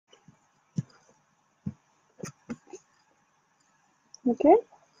Okay?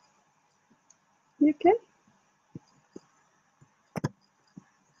 You okay?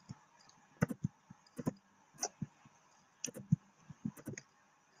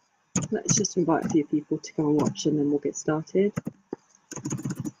 Let's just invite a few people to come and watch and then we'll get started.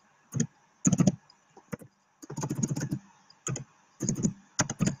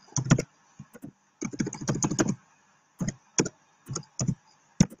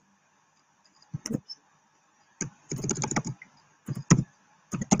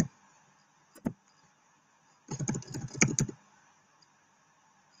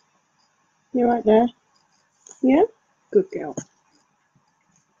 You right there? Yeah? Good girl.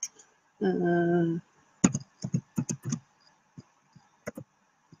 I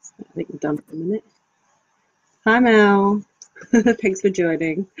think we're done for a minute. Hi, Mel. Thanks for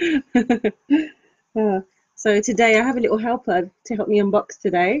joining. So today I have a little helper to help me unbox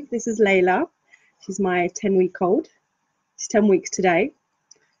today. This is Laila. She's my 10-week-old. She's 10 weeks today.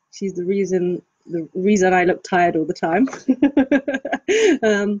 She's the reason I look tired all the time.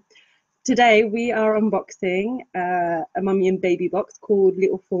 Today we are unboxing a mummy and baby box called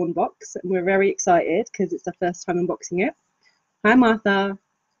Little Fawn box, and we're very excited because it's the first time unboxing it. Hi, Martha.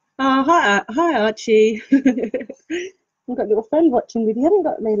 Oh, hi, Archie. We've got a little friend watching with you, haven't we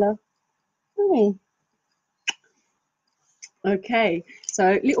got, Laila? Haven't we? Okay,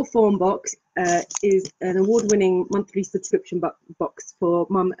 so Little Fawn box is an award-winning monthly subscription box for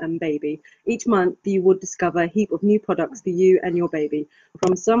mum and baby. Each month you would discover a heap of new products for you and your baby,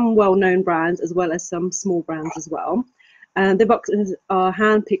 from some well-known brands as well as some small brands as well. And the boxes are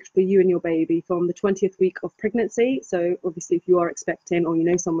hand-picked for you and your baby from the 20th week of pregnancy. So obviously if you are expecting or you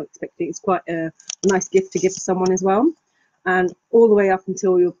know someone expecting, it's quite a nice gift to give to someone as well. And all the way up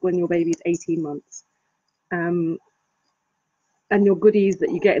until when your baby is 18 months. And your goodies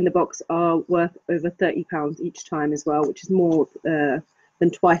that you get in the box are worth over £30 each time as well, which is more than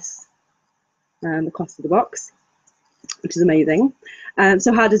twice the cost of the box, which is amazing.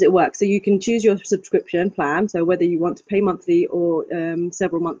 So how does it work? So you can choose your subscription plan. So whether you want to pay monthly or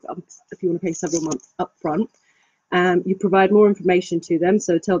several months up, if you want to pay several months up front. You provide more information to them.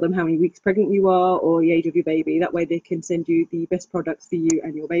 So tell them how many weeks pregnant you are or the age of your baby. That way they can send you the best products for you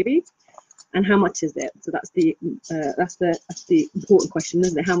and your baby. And how much is it? So that's the important question,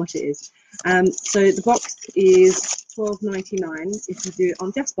 isn't it? How much it is. So the box is £12.99 if you do it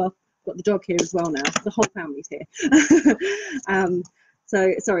on Jasper. Got the dog here as well now. The whole family's here.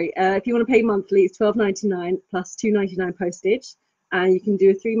 So sorry, if you want to pay monthly, it's £12.99 plus £2.99 postage. And you can do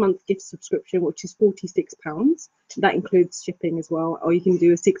a 3-month gift subscription, which is £46. That includes shipping as well. Or you can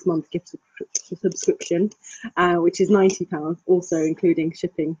do a 6-month gift subscription, which is £90, also including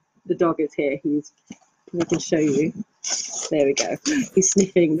shipping. The dog is here. I can show you. There we go. He's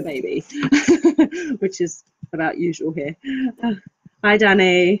sniffing the baby, which is about usual here. Hi,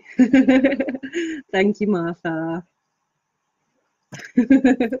 Danny. Thank you, Martha.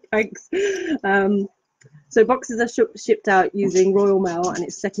 Thanks. So boxes are shipped out using Royal Mail and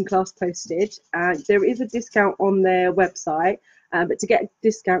it's 2nd-class postage. There is a discount on their website, but to get a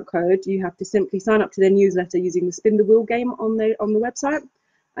discount code, you have to simply sign up to their newsletter using the spin the wheel game on the website.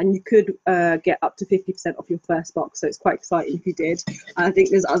 And you could get up to 50% off your first box, so it's quite exciting if you did. I think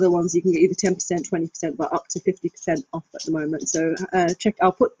there's other ones you can get either 10%, 20%, but up to 50% off at the moment. So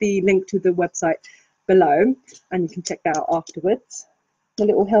I'll put the link to the website below, and you can check that out afterwards. The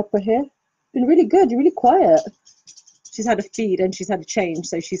little helper here, been really good. You're really quiet. She's had a feed and she's had a change,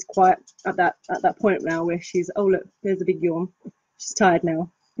 so she's quiet at that point now where she's. Oh look, there's a big yawn. She's tired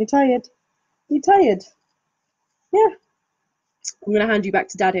now. You're tired. You tired? Yeah. I'm going to hand you back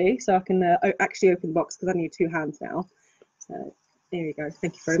to Daddy so I can actually open the box because I need 2 hands now. So there you go.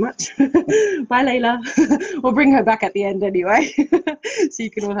 Thank you very much. Bye, Laila. We'll bring her back at the end anyway, so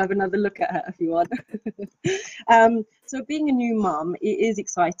you can all have another look at her if you want. So being a new mum, it is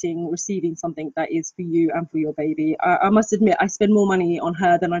exciting receiving something that is for you and for your baby. I must admit, I spend more money on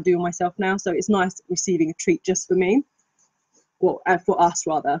her than I do on myself now, so it's nice receiving a treat just for me. Well, for us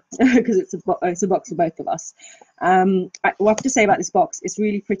rather, because it's a box for both of us. What I have to say about this box, it's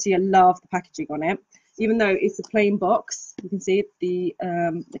really pretty. I love the packaging on it. Even though it's a plain box, you can see the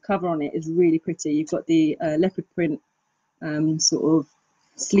cover on it is really pretty. You've got the leopard print sort of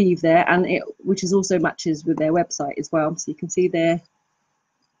sleeve there, and which is also matches with their website as well. So you can see their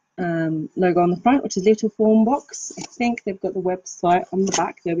logo on the front, which is Little Fawn box. I think they've got the website on the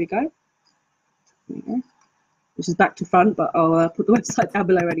back. There we go. There we go. Which is back to front, but I'll put the website down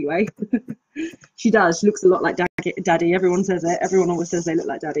below anyway. She does. She looks a lot like Daddy. Everyone says it. Everyone always says they look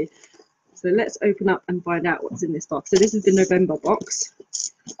like Daddy. So let's open up and find out what's in this box. So this is the November box.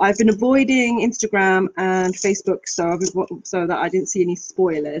 I've been avoiding Instagram and Facebook so that I didn't see any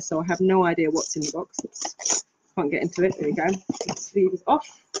spoilers. So I have no idea what's in the box. Oops. Can't get into it. There we go. Sleeve is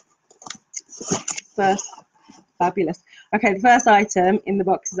off. First, fabulous. Okay, the first item in the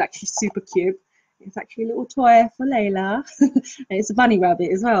box is actually super cute. It's actually a little toy for Laila. And it's a bunny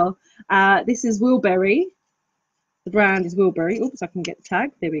rabbit as well. This is Wilberry. The brand is Wilberry. Oops, I can get the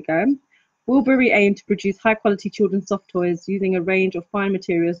tag. There we go. Wilberry aim to produce high-quality children's soft toys using a range of fine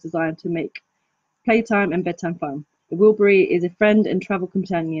materials designed to make playtime and bedtime fun. The Wilberry is a friend and travel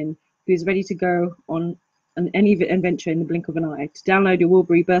companion who is ready to go on any adventure in the blink of an eye. To download your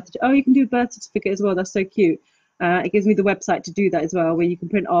Wilberry birth certificate, oh, you can do a birth certificate as well. That's so cute. It gives me the website to do that as well, where you can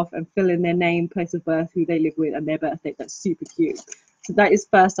print off and fill in their name, place of birth, who they live with, and their birthday. That's super cute. So that is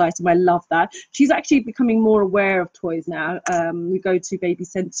first item. I love that. She's actually becoming more aware of toys now. We go to baby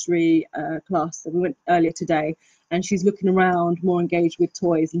sensory class, and we went earlier today, and she's looking around, more engaged with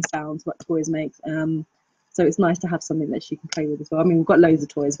toys and sounds, what toys make. So it's nice to have something that she can play with as well. I mean, we've got loads of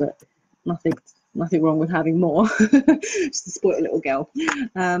toys, but nothing wrong with having more. Just a spoiled little girl.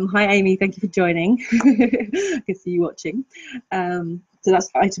 Hi Amy, thank you for joining. I can see you watching. So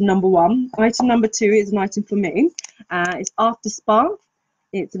that's item number one. Item number two is an item for me. It's After Spa.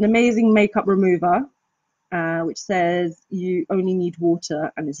 It's an amazing makeup remover, which says you only need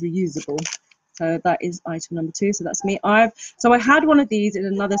water and it's reusable. So that is item number two. So that's me. So I had one of these in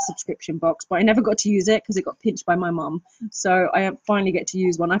another subscription box, but I never got to use it because it got pinched by my mum. So I finally get to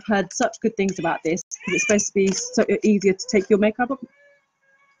use one. I've heard such good things about this because it's supposed to be so easier to take your makeup off.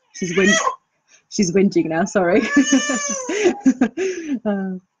 She's whinging now. Sorry.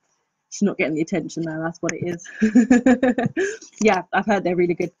 She's not getting the attention now. That's what it is. Yeah, I've heard they're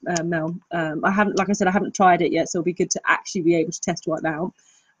really good, Mel. Like I said, I haven't tried it yet, so it'll be good to actually be able to test one out.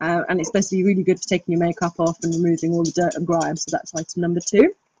 And it's supposed to be really good for taking your makeup off and removing all the dirt and grime. So that's item number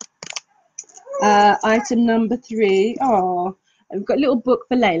two. Item number three. Oh, we've got a little book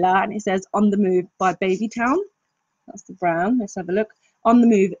for Laila, and it says On the Move by Baby Town. That's the brand. Let's have a look. On the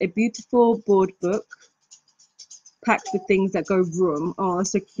Move, a beautiful board book packed with things that go vroom. Oh,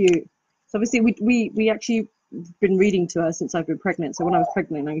 that's so cute. So obviously we actually been reading to her since I've been pregnant. So when I was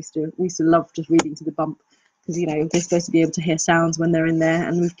pregnant, we used to love just reading to the bump, because you know they're supposed to be able to hear sounds when they're in there,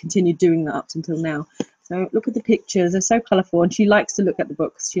 and we've continued doing that up until now. So look at the pictures; they're so colourful, and she likes to look at the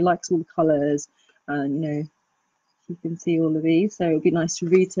books. She likes all the colours, and you know you can see all of these. So it'd be nice to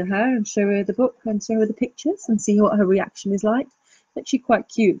read to her and show her the book and show her the pictures and see what her reaction is like. It's actually quite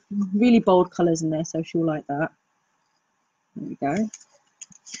cute, really bold colours in there, so she'll like that. There we go.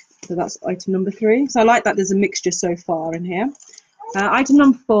 So that's item number three. So I like that there's a mixture so far in here. Item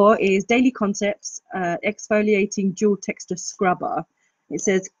number four is Daily Concepts Exfoliating Dual Texture Scrubber. It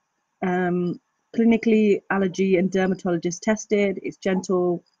says clinically allergy and dermatologist tested. It's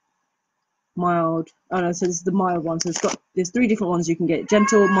gentle, mild. Oh no, so this is the mild one. So there's three different ones you can get: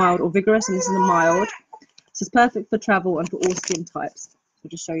 gentle, mild, or vigorous. And this is the mild. So it's perfect for travel and for all skin types. So I'll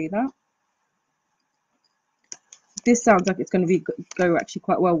just show you that. This sounds like it's going to go actually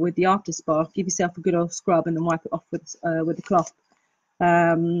quite well with the after spa. Give yourself a good old scrub and then wipe it off with the cloth.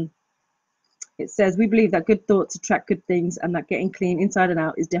 It says, we believe that good thoughts attract good things, and that getting clean inside and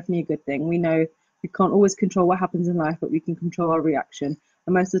out is definitely a good thing. We know we can't always control what happens in life, but we can control our reaction.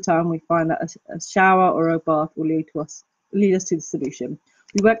 And most of the time we find that a shower or a bath will lead us to the solution.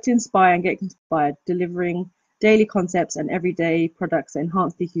 We work to inspire and get inspired, delivering daily concepts and everyday products that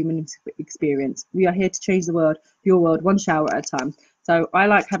enhance the human experience. We are here to change the world, your world, one shower at a time. So I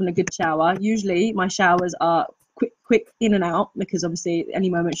like having a good shower. Usually my showers are quick in and out, because obviously at any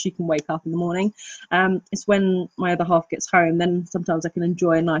moment she can wake up in the morning. It's when my other half gets home, then sometimes I can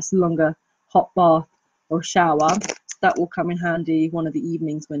enjoy a nice longer hot bath or shower. That will come in handy one of the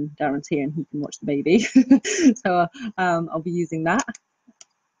evenings when Darren's here and he can watch the baby. So I'll be using that.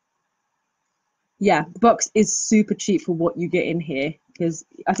 Yeah, the box is super cheap for what you get in here, because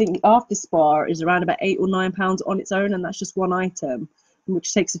I think the after spa is around about £8 or £9 on its own, and that's just one item,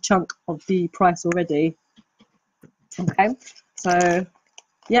 which takes a chunk of the price already. Okay, so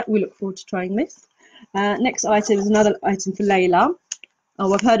yeah, we look forward to trying this. Next item is another item for Laila.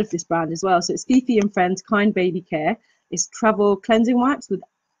 Oh, I've heard of this brand as well. So it's Fifi and Friends Kind Baby Care. It's travel cleansing wipes with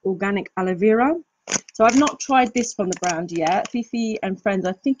organic aloe vera. So I've not tried this from the brand yet. Fifi and Friends,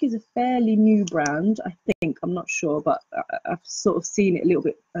 I think, is a fairly new brand. I'm not sure, but I've sort of seen it a little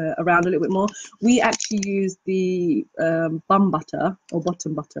bit around a little bit more. We actually use the bum butter, or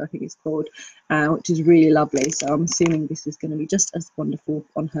bottom butter, I think it's called, which is really lovely. So I'm assuming this is going to be just as wonderful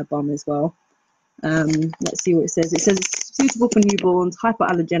on her bum as well. Let's see what it says. It says it's suitable for newborns,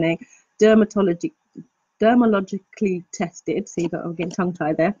 hypoallergenic, dermatologically tested, see that I'm getting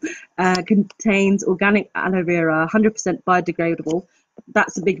tongue-tied there, contains organic aloe vera, 100% biodegradable.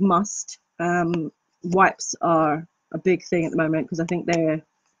 That's a big must. Wipes are a big thing at the moment because I think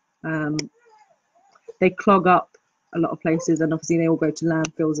they clog up a lot of places, and obviously they all go to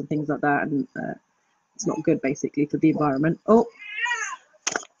landfills and things like that, and it's not good basically for the environment. Oh,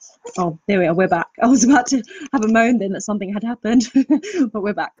 there we are, we're back. I was about to have a moan then that something had happened, but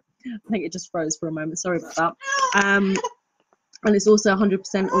we're back. I think it just froze for a moment, sorry about that. And it's also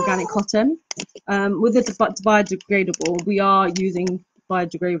 100% organic cotton. With the biodegradable, we are using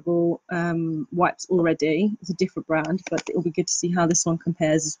biodegradable wipes already. It's a different brand, but it'll be good to see how this one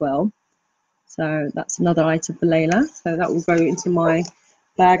compares as well. So that's another item for Laila. So that will go into my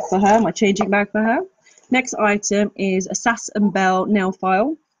bag for her, my changing bag for her. Next item is a Sass & Bell nail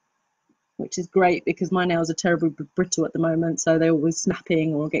file, which is great because my nails are terribly brittle at the moment, so they're always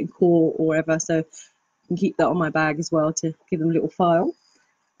snapping or getting caught or whatever. So I can keep that on my bag as well to give them a little file.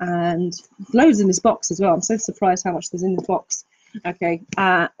 And loads in this box as well. I'm so surprised how much there's in this box. Okay,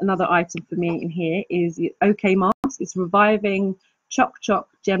 another item for me in here is the OK mask. It's reviving Choc Choc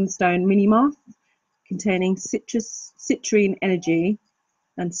gemstone mini mask containing citrine energy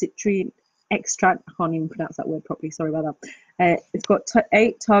and citrine extract. I can't even pronounce that word properly, sorry about that. It's got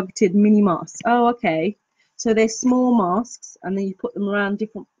 8 targeted mini masks. Oh, okay, so they're small masks and then you put them around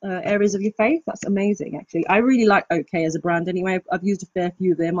different areas of your face. That's amazing, actually. I really like OK as a brand anyway. I've used a fair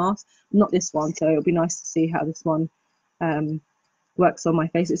few of their masks, not this one, so it'll be nice to see how this one works on my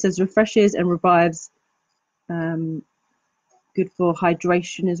face. It says refreshes and revives, good for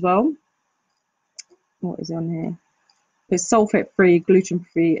hydration as well. What is on here? It's sulfate-free,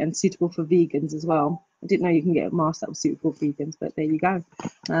 gluten-free, and suitable for vegans as well. I didn't know you can get a mask that was suitable for vegans, but there you go.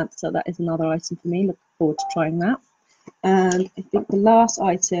 So that is another item for me. Looking forward to trying that. And I think the last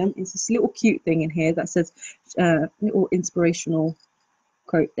item is this little cute thing in here that says, little inspirational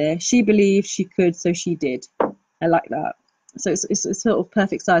quote there. She believed she could, so she did. I like that. So it's sort of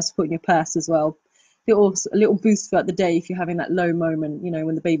perfect size to put in your purse as well. A little boost throughout the day if you're having that low moment, you know,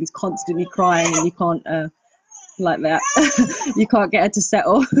 when the baby's constantly crying and you can't like that. You can't get her to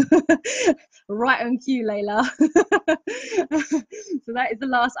settle. Right on cue, Laila. So that is the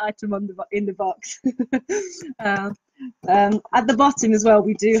last item in the box. At the bottom as well,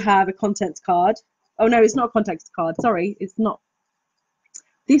 we do have a contents card. Oh no, it's not a contents card. Sorry, it's not.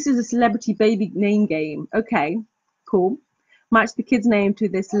 This is a celebrity baby name game. Okay, cool. Match the kid's name to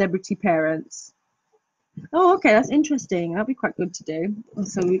their celebrity parents. Oh, okay, that's interesting. That'd be quite good to do.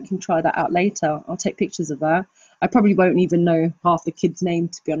 So we can try that out later. I'll take pictures of that. I probably won't even know half the kid's name,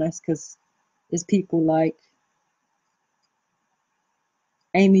 to be honest, because there's people like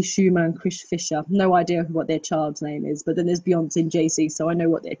Amy Schumer and Chris Fisher. No idea what their child's name is, but then there's Beyonce and Jay-Z, so I know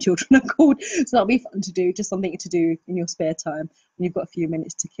what their children are called. So that'll be fun to do, just something to do in your spare time when you've got a few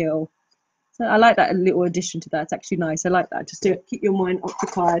minutes to kill. So I like that, a little addition to that. It's actually nice. I like that. Just to keep your mind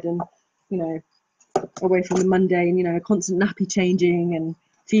occupied and, you know, away from the mundane, you know, constant nappy changing and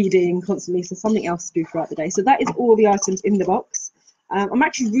feeding constantly. So something else to do throughout the day. So that is all the items in the box. I'm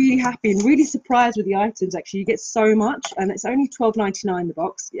actually really happy and really surprised with the items. Actually, you get so much, and it's only $12.99 the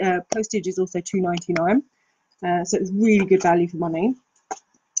box. Postage is also $2.99, so it's really good value for money.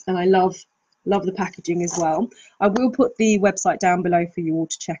 And I love the packaging as well. I will put the website down below for you all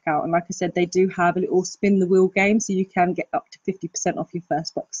to check out. And like I said, they do have a little spin the wheel game, so you can get up to 50% off your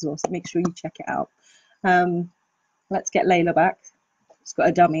first box as well. So make sure you check it out. Let's get Laila back. She's got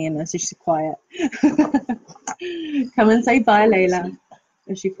a dummy in her, so she's quiet. Come and say bye, Laila.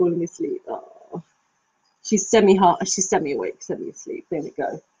 And she's falling asleep. Oh, she's semi-awake, semi-asleep. There we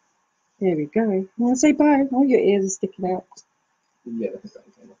go. There we go. You want to say bye? Oh, your ears are sticking out. Yeah.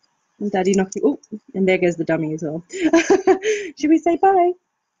 And Daddy knocking. Oh, and there goes the dummy as well. Should we say bye?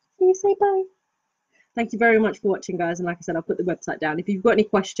 Can we say bye? Thank you very much for watching, guys. And like I said, I'll put the website down. If you've got any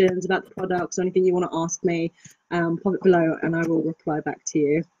questions about the products or anything you want to ask me, pop it below and I will reply back to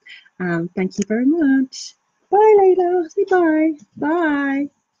you. Thank you very much. Bye, Laila. Say bye. Bye.